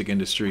the music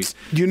industry?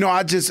 You know,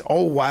 it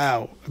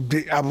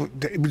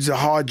was a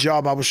hard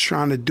job. I was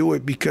trying to do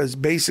it because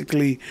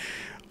basically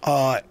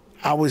I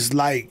was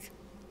like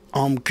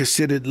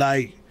considered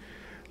like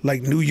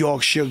New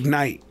York Suge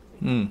Knight.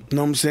 You know what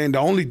I'm saying? The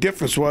only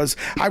difference was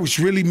I was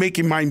really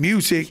making my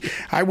music.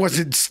 I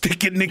wasn't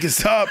sticking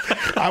niggas up.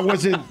 I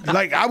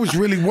was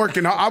really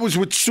working. I was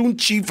with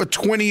Sunchi for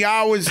 20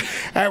 hours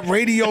at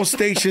radio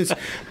stations.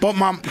 But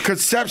my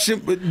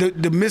conception,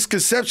 the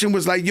misconception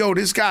was like, yo,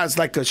 this guy's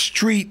like a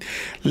street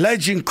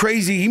legend,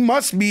 crazy. He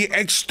must be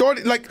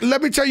extorted. Like,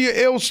 let me tell you an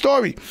ill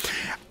story.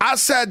 I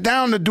sat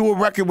down to do a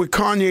record with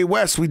Kanye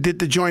West. We did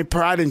the joint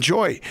Pride and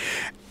Joy.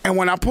 And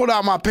when I pulled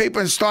out my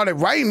paper and started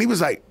writing, he was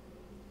like,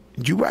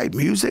 you write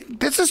music?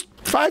 This is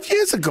 5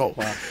 years ago.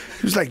 Wow.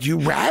 He was like, you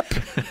rap?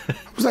 I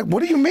was like,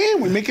 what do you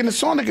mean? We're making a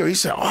song together. He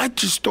said, oh, I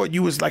just thought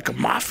you was like a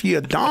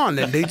mafia don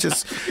and they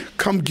just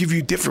come give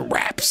you different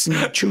raps and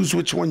you choose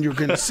which one you're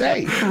going to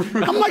say.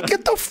 I'm like,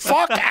 get the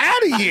fuck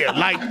out of here.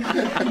 Like,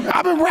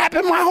 I've been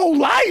rapping my whole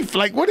life.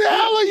 Like, what the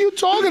hell are you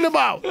talking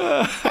about?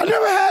 I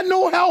never had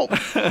no help.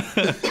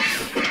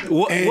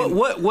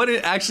 What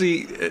it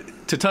actually,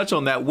 to touch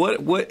on that,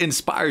 what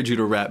inspired you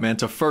to rap, man,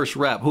 to first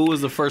rap? Who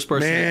was the first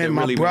person that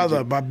really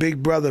my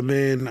big brother,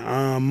 man,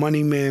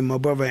 Money Man, my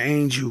brother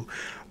Angel,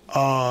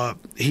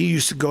 he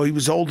used to go, he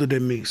was older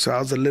than me, so I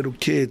was a little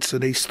kid, so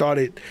they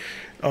started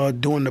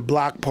doing the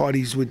block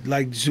parties with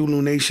like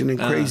Zulu Nation and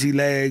Crazy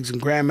Legs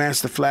and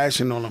Grandmaster Flash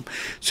and all them.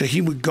 So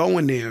he would go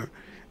in there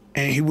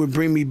and he would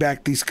bring me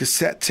back these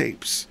cassette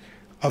tapes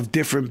of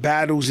different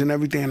battles and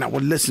everything, and I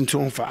would listen to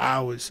them for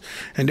hours.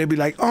 And they'd be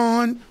like,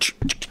 on,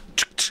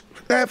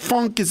 that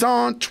funk is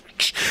on,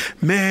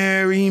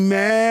 Mary,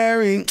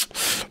 Mary,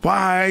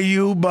 why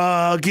you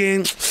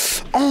bugging?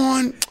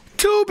 On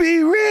to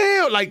be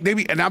real. Like they'd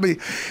be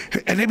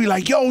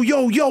like, yo.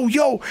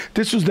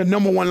 This was the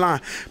 #1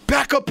 line.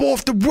 Back up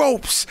off the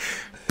ropes.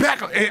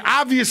 Back up. And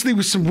obviously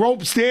with some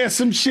ropes there,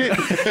 some shit.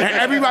 And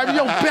everybody,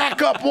 yo,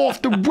 back up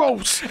off the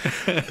ropes.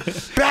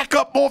 Back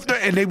up off the,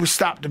 and they would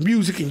stop the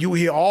music and you would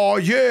hear, oh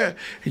yeah.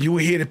 And you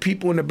would hear the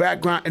people in the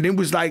background. And it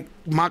was like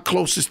my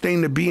closest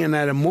thing to being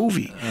at a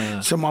movie.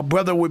 So my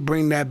brother would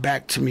bring that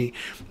back to me.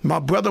 My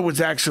brother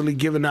was actually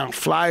giving out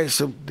flyers.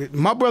 So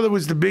my brother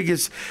was the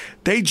biggest.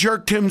 They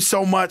jerked him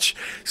so much.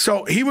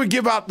 So he would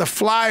give out the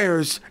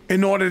flyers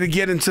in order to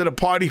get into the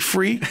party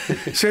free.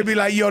 So he'd be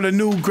like, yo, the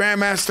new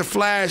Grandmaster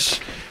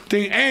Flash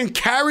thing and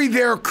carry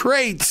their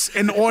crates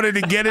in order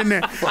to get in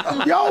there.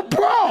 Yo,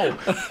 bro.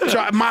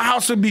 My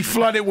house would be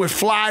flooded with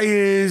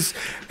flyers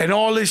and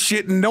all this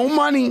shit. No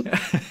money.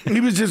 He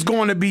was just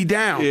going to be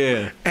down.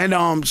 Yeah.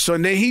 And so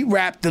then he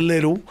rapped a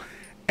little,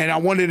 and I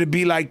wanted to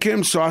be like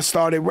him, so I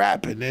started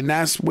rapping. And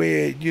that's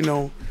where,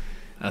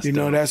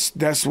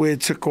 that's where it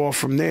took off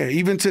from there.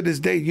 Even to this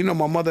day,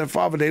 my mother and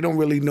father, they don't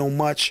really know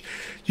much.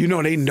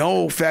 They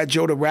know Fat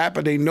Joe the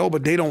rapper, they know,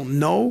 but they don't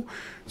know.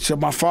 So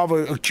my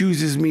father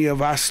accuses me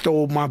of I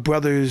stole my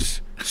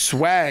brother's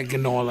swag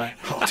and all that.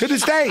 To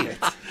this day.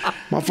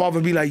 My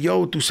father be like,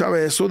 yo, tú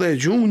sabes eso de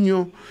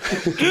Junior.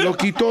 Tú lo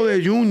quitó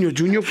de Junior.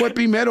 Junior fue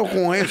primero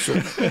con eso.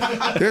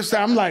 This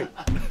time I'm like,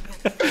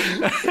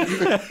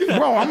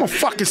 bro, I'm a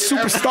fucking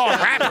superstar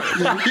rapper.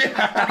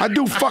 I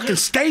do fucking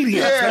stadiums.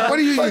 Yeah, like, what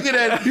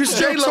are you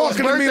still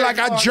talking to me like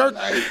I jerk?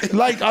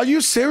 Like, are you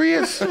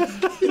serious?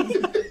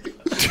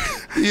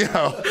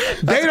 Yo,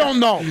 they don't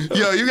know.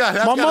 Yo, you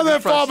got my mother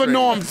and father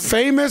know I'm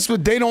famous,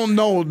 but they don't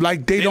know.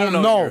 Like they don't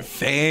know. You're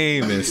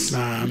famous.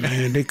 Nah,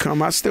 man, they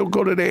come. I still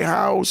go to their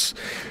house.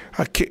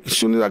 As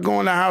soon as I go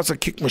in the house, I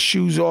kick my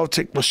shoes off,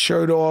 take my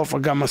shirt off. I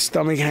got my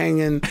stomach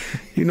hanging.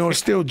 It's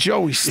still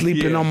Joey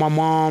sleeping on my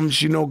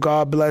mom's.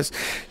 God bless.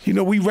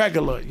 We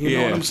regular. You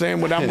know what I'm saying?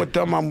 When I'm with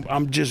them,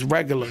 I'm just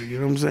regular. You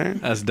know what I'm saying?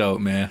 That's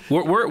dope, man.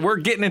 We're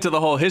getting into the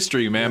whole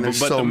history, man.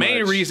 But the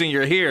main reason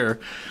you're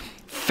here,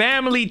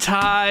 Family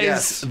Ties,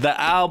 Yes. the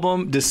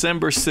album,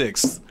 December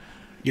 6th.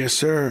 Yes,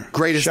 sir.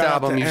 Greatest Shout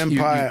out album to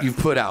Empire. you've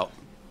put out.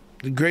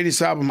 The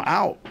greatest album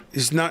out.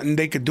 There's nothing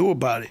they could do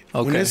about it.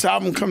 Okay. When this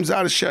album comes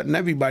out, it's shutting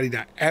everybody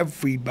down.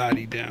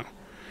 Everybody down.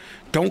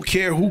 Don't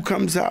care who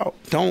comes out.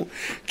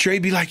 Dre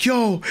be like,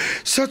 yo,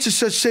 such and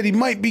such said he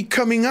might be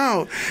coming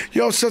out.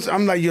 Yo,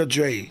 I'm like, yo,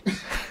 Dre.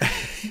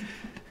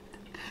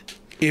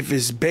 If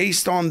it's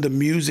based on the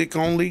music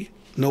only,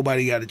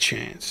 nobody got a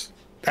chance.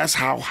 That's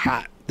how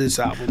hot this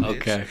album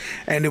is.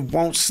 And it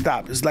won't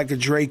stop. It's like a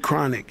Dre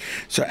Chronic.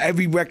 So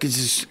every record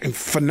is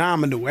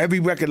phenomenal. Every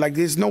record, like,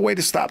 there's no way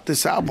to stop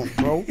this album,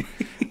 bro.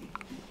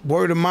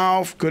 Word of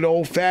mouth, good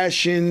old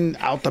fashioned,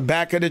 out the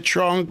back of the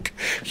trunk,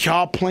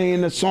 y'all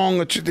playing the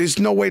song. There's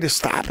no way to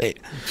stop it.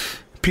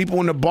 People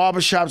in the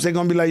barbershops, they're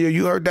gonna be like, yo,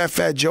 you heard that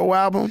Fat Joe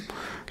album?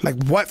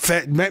 Like, what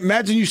Fat?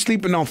 Imagine you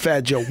sleeping on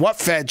Fat Joe. What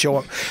Fat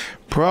Joe?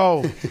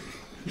 Bro.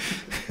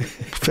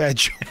 Fat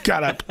Joe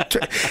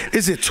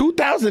is it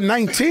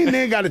 2019?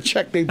 They gotta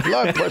check their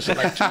blood pressure.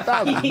 Like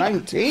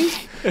 2019,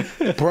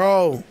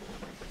 bro.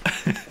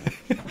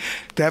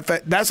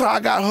 That's how I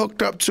got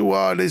hooked up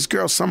to this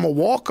girl Summer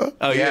Walker.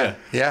 Oh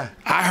yeah.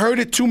 I heard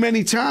it too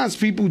many times.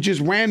 People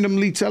just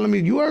randomly telling me,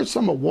 "You heard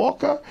Summer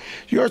Walker?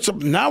 You heard some?"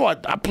 Now I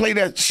play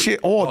that shit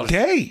all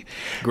day.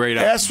 Great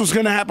album. That's what's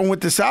gonna happen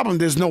with this album.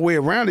 There's no way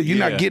around it. You're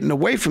not getting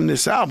away from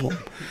this album.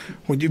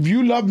 If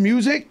you love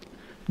music,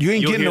 you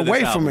ain't getting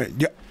away from it.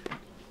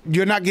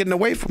 You're not getting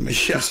away from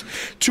it.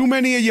 Too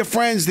many of your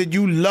friends that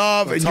you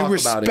love and you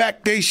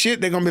respect their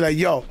shit, they're gonna be like,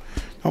 yo,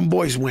 them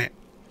boys went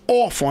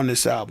off on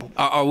this album.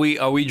 Are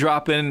we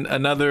dropping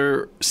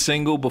another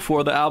single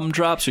before the album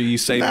drops, or you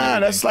saving? Nah,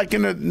 that's like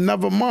in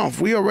another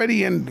month. We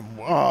already in.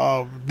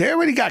 They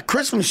already got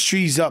Christmas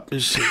trees up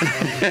and shit.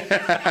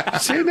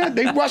 See that?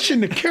 They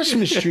rushing the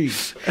Christmas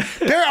trees.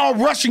 They are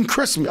rushing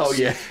Christmas. Oh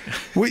yeah.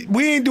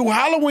 We ain't do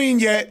Halloween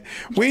yet.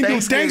 We ain't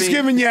do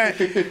Thanksgiving yet.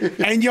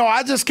 And yo,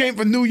 I just came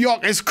from New York.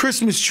 It's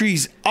Christmas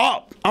trees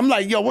up. I'm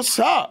like, yo, what's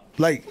up?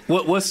 Like,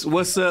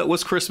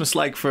 what's Christmas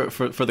like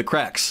for the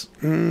Cracks?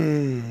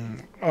 I'm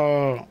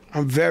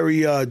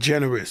very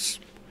generous.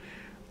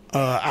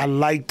 I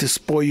like to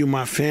spoil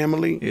my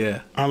family.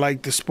 Yeah. I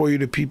like to spoil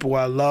the people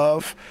I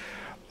love.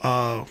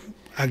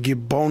 I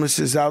give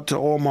bonuses out to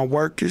all my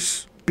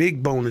workers.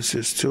 Big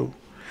bonuses too.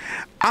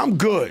 I'm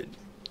good.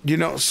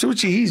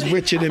 Suchi, he's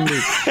richer than me.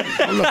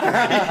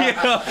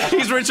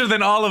 He's richer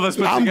than all of us.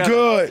 I'm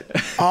good.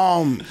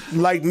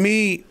 Like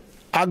me,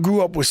 I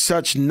grew up with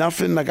such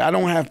nothing. Like, I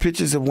don't have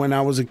pictures of when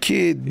I was a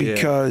kid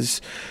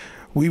because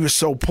we were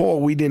so poor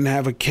we didn't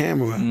have a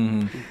camera.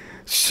 Mm-hmm.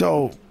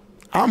 So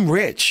I'm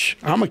rich.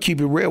 I'm going to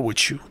keep it real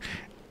with you.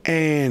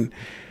 And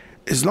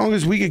as long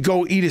as we could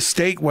go eat a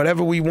steak,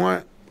 whatever we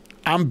want,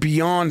 I'm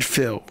beyond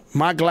fill.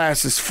 My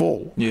glass is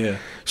full. Yeah.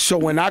 So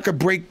when I could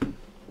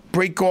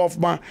break off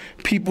my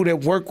people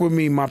that work with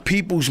me, my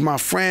peoples, my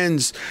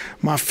friends,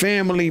 my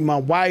family, my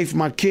wife,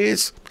 my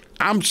kids,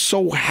 I'm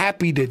so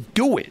happy to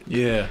do it.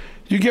 Yeah.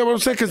 You get what I'm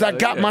saying? Because I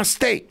got my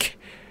steak.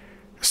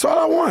 That's all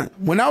I want.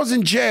 When I was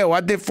in jail,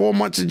 I did 4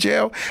 months in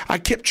jail. I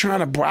kept trying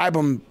to bribe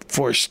them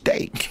for a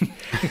steak.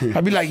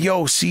 I'd be like,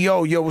 yo,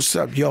 CO, yo, what's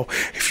up? Yo,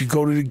 if you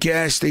go to the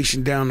gas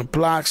station down the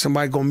block,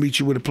 somebody gonna meet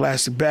you with a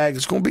plastic bag.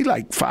 It's gonna be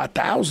like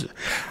 $5,000.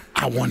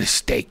 I want a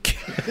steak.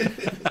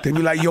 They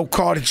be like, yo,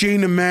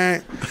 Cartagena,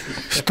 man,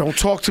 don't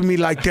talk to me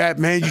like that,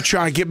 man. You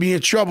trying to get me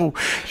in trouble.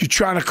 You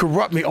trying to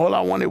corrupt me. All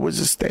I wanted was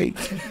a steak.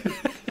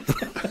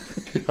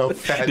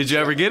 Did you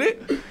ever get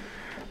it?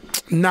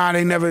 Nah,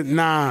 they never.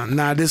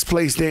 Nah. This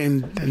place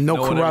didn't. No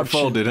corruption. One ever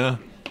folded, huh?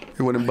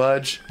 You wouldn't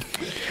budge.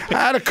 I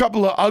had a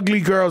couple of ugly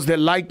girls that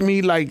liked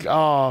me. Like,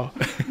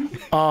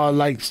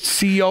 like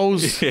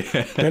CEOs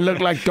that look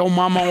like Doe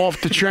Mama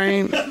off the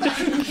train.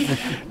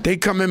 They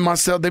come in my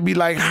cell, they be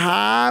like,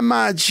 hi,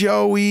 my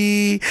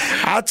Joey.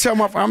 I tell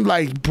my, I'm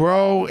like,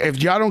 bro,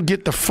 if y'all don't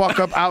get the fuck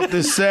up out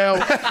this cell,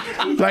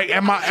 like,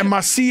 and my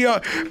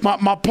CEO,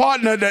 my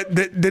partner,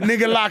 the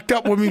nigga locked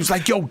up with me was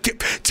like, yo,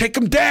 take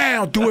him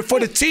down, do it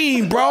for the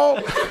team, bro.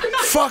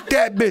 Fuck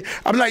that bitch.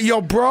 I'm like, yo,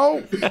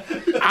 bro,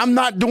 I'm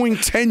not doing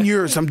 10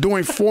 years, I'm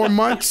doing 4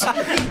 months.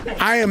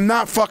 I am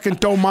not fucking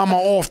Doe Mama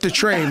off the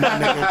train, my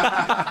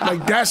nigga.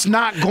 Like, that's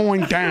not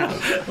going down.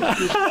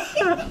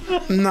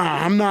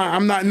 Nah, I'm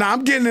not. Nah,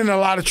 I'm getting in a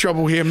lot of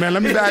trouble here, man.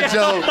 Let me Fat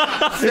Joe,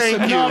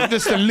 thank you.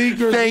 This the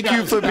leakers. Thank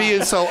you for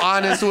being so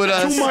honest with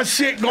us. Too much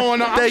shit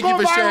going on. Thank you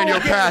for sharing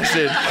your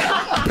passion.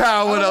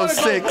 Power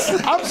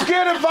 106. I'm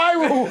scared of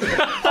viral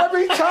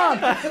every time.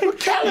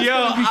 Callum's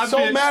gonna be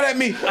so mad at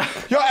me.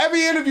 Yo,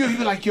 every interview, you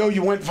be like, yo,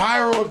 you went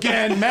viral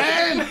again,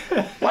 man.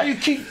 Why you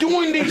keep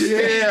doing these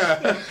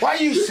things? Why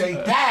you say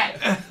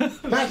that?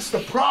 That's the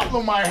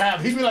problem I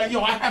have. He be like,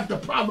 yo, I have the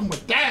problem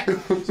with that.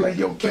 It's like,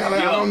 yo,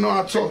 Callum, I don't know.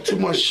 I talk too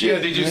much shit. Yeah,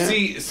 did you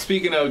see,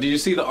 speaking of, did you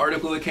see the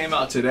article that came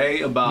out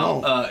today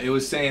about, it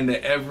was saying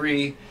that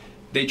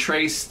they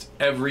traced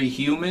every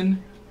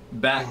human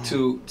back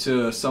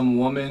to some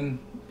woman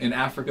in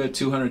Africa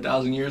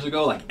 200,000 years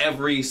ago. Like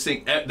they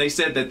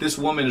said that this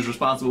woman is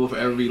responsible for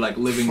every like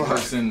living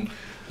person.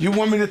 You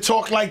want me to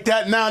talk like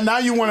that now? Now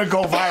you want to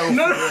go viral?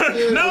 No,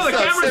 the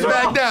camera's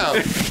back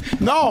down.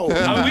 No,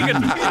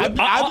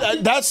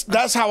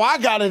 that's how I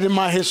got it in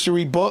my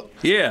history book.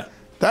 Yeah.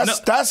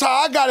 That's how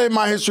I got it in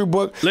my history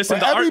book. Listen,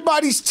 but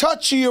everybody's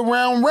touchy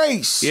around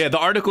race. Yeah, the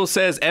article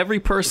says every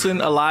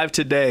person alive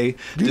today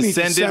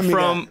descended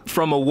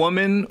from a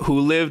woman who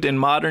lived in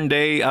modern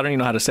day, I don't even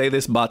know how to say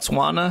this,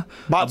 Botswana.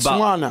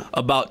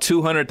 About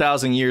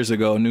 200,000 years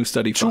ago, a new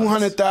study finds.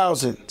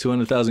 200,000.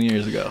 200,000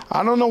 years ago.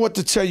 I don't know what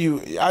to tell you.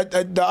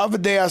 The other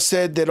day I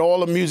said that all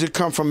the music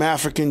come from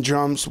African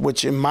drums,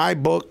 which in my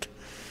book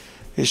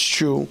is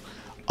true.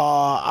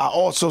 I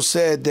also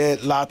said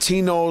that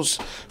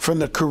Latinos from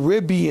the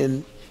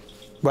Caribbean,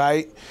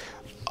 right?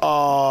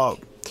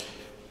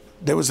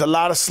 There was a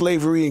lot of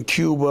slavery in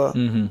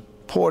Cuba,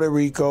 Puerto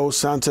Rico,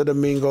 Santo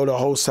Domingo, the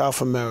whole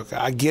South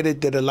America. I get it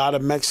that a lot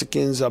of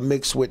Mexicans are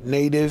mixed with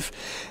Native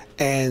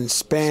and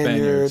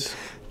Spaniard,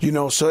 you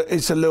know, so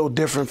it's a little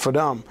different for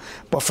them.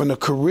 But from the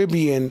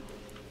Caribbean,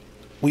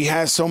 we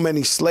had so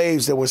many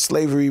slaves that when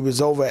slavery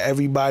was over,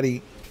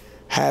 everybody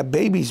had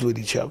babies with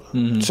each other.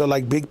 So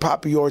like Big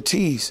Papi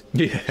Ortiz,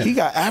 he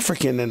got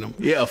African in him.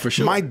 Yeah, for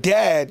sure. My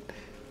dad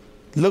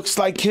looks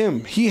like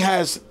him. He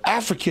has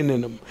African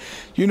in him.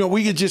 You know,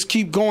 we could just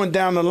keep going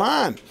down the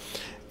line.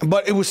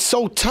 But it was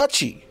so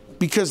touchy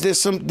because there's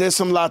some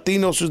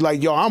Latinos who's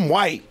like, yo, I'm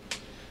white.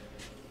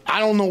 I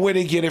don't know where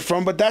they get it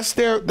from, but that's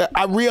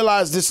I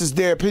realize this is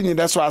their opinion.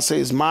 That's why I say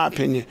it's my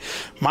opinion.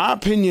 My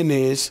opinion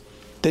is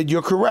that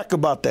you're correct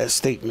about that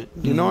statement.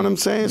 You know what I'm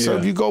saying? So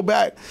if you go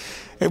back,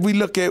 if we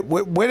look at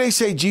where they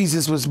say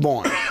Jesus was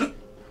born.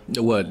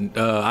 What?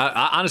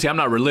 I honestly, I'm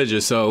not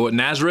religious, so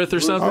Nazareth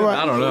or something? Right.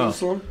 I don't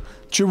know.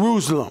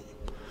 Jerusalem.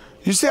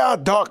 You see how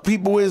dark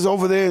people is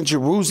over there in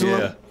Jerusalem?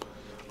 Yeah.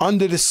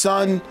 Under the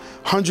sun,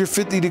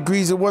 150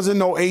 degrees. There wasn't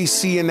no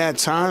AC in that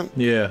time.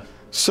 Yeah.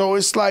 So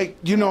it's like,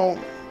 you know,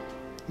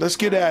 let's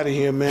get out of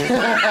here, man.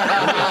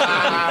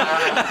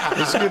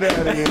 Let's get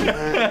out of here,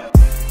 man.